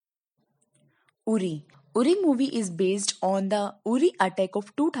Uri. Uri movie is based on the Uri attack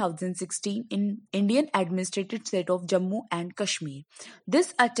of 2016 in Indian administrative state of Jammu and Kashmir.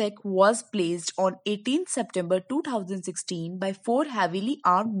 This attack was placed on 18 September 2016 by four heavily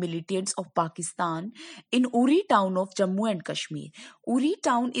armed militants of Pakistan in Uri town of Jammu and Kashmir. Uri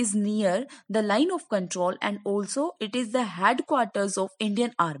town is near the line of control and also it is the headquarters of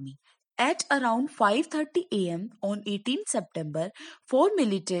Indian Army. At around 5:30 a.m. on 18 September, four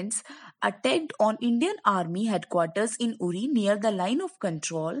militants attacked on Indian Army headquarters in Uri near the line of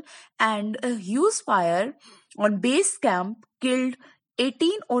control and a huge fire on base camp killed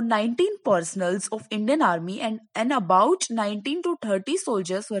 18 or 19 personnels of Indian Army and about 19 to 30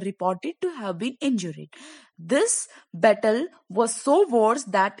 soldiers were reported to have been injured. This battle was so worse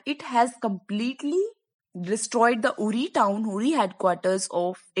that it has completely destroyed the Uri town, Uri headquarters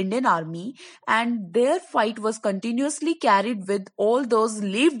of Indian Army, and their fight was continuously carried with all those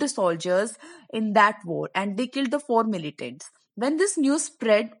lived soldiers in that war, and they killed the four militants. When this news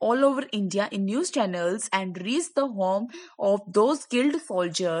spread all over India in news channels and reached the home of those killed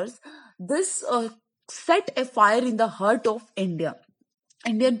soldiers, this set a fire in the heart of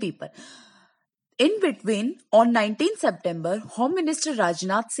Indian people. In between, on 19 September, Home Minister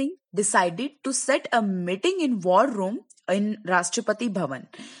Rajnath Singh decided to set a meeting in War Room in Rashtrapati Bhavan.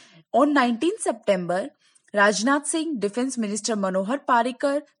 On 19 September, Rajnath Singh, Defence Minister Manohar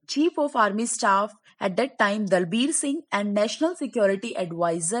Parrikar, Chief of Army Staff at that time Dalbir Singh and National Security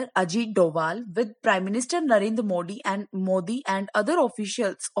Advisor Ajit Doval with Prime Minister Narendra Modi and other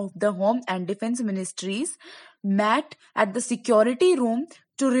officials of the Home and Defence Ministries met at the security room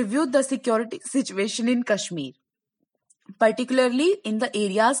to review the security situation in Kashmir, particularly in the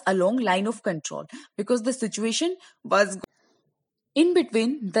areas along line of control, because the situation was in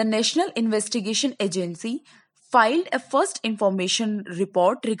between. The National Investigation Agency filed a first information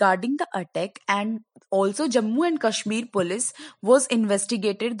report regarding the attack, and also Jammu and Kashmir police was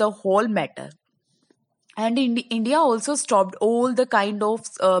investigated the whole matter. And India also stopped all the kind of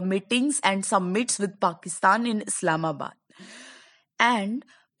meetings and summits with Pakistan in Islamabad. And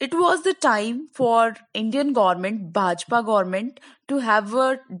it was the time for Indian government, Bhajpa government, to have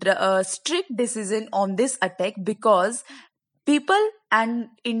a strict decision on this attack, because people and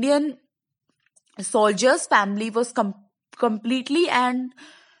Indian soldiers' family was completely and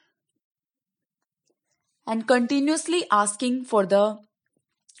continuously asking for the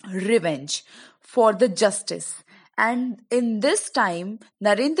revenge, for the justice. And in this time,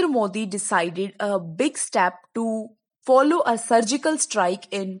 Narendra Modi decided a big step to follow a surgical strike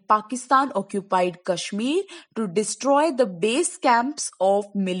in Pakistan occupied Kashmir to destroy the base camps of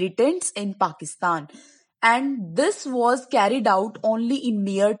militants in Pakistan. And this was carried out only in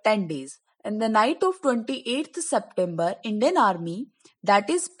mere 10 days. In the night of 28th September, Indian Army, that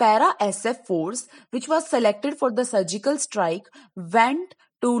is Para SF force, which was selected for the surgical strike, went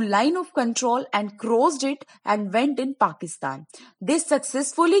to line of control and crossed it and went in Pakistan. They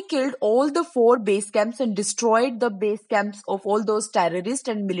successfully killed all the four base camps and destroyed the base camps of all those terrorists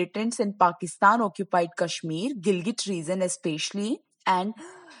and militants in Pakistan occupied Kashmir, Gilgit region especially, and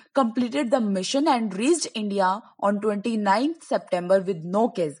completed the mission and reached India on 29th September with no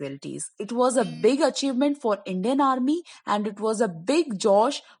casualties. It was a big achievement for Indian Army and it was a big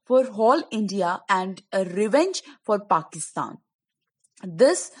josh for whole India and a revenge for Pakistan.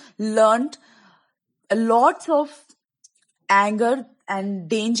 This learned a lot of anger and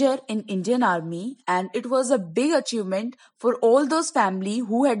danger in Indian Army, and it was a big achievement for all those family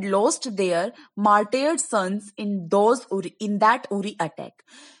who had lost their martyred sons in that Uri attack.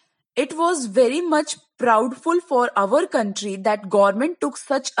 It was very much proudful for our country that government took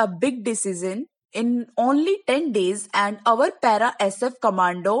such a big decision in only 10 days, and our para SF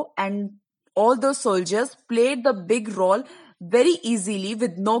commando and all those soldiers played the big role very easily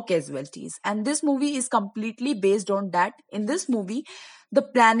with no casualties. And this movie is completely based on that. In this movie, the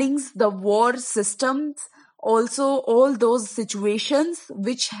plannings, the war systems, also all those situations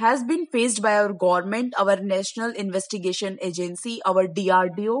which has been faced by our government, our National Investigation Agency, our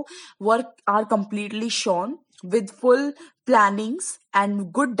DRDO are completely shown with full plannings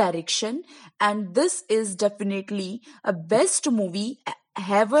and good direction. And this is definitely a best movie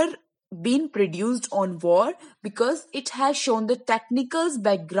ever been produced on war, because it has shown the technicals,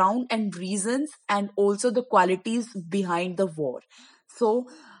 background and reasons, and also the qualities behind the war. So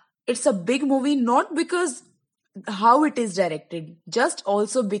it's a big movie, not because how it is directed, just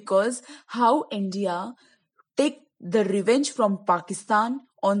also because how India take the revenge from Pakistan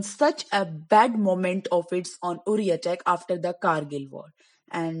on such a bad moment of its on Uri attack after the Kargil war.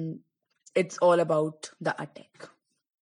 And it's all about the attack.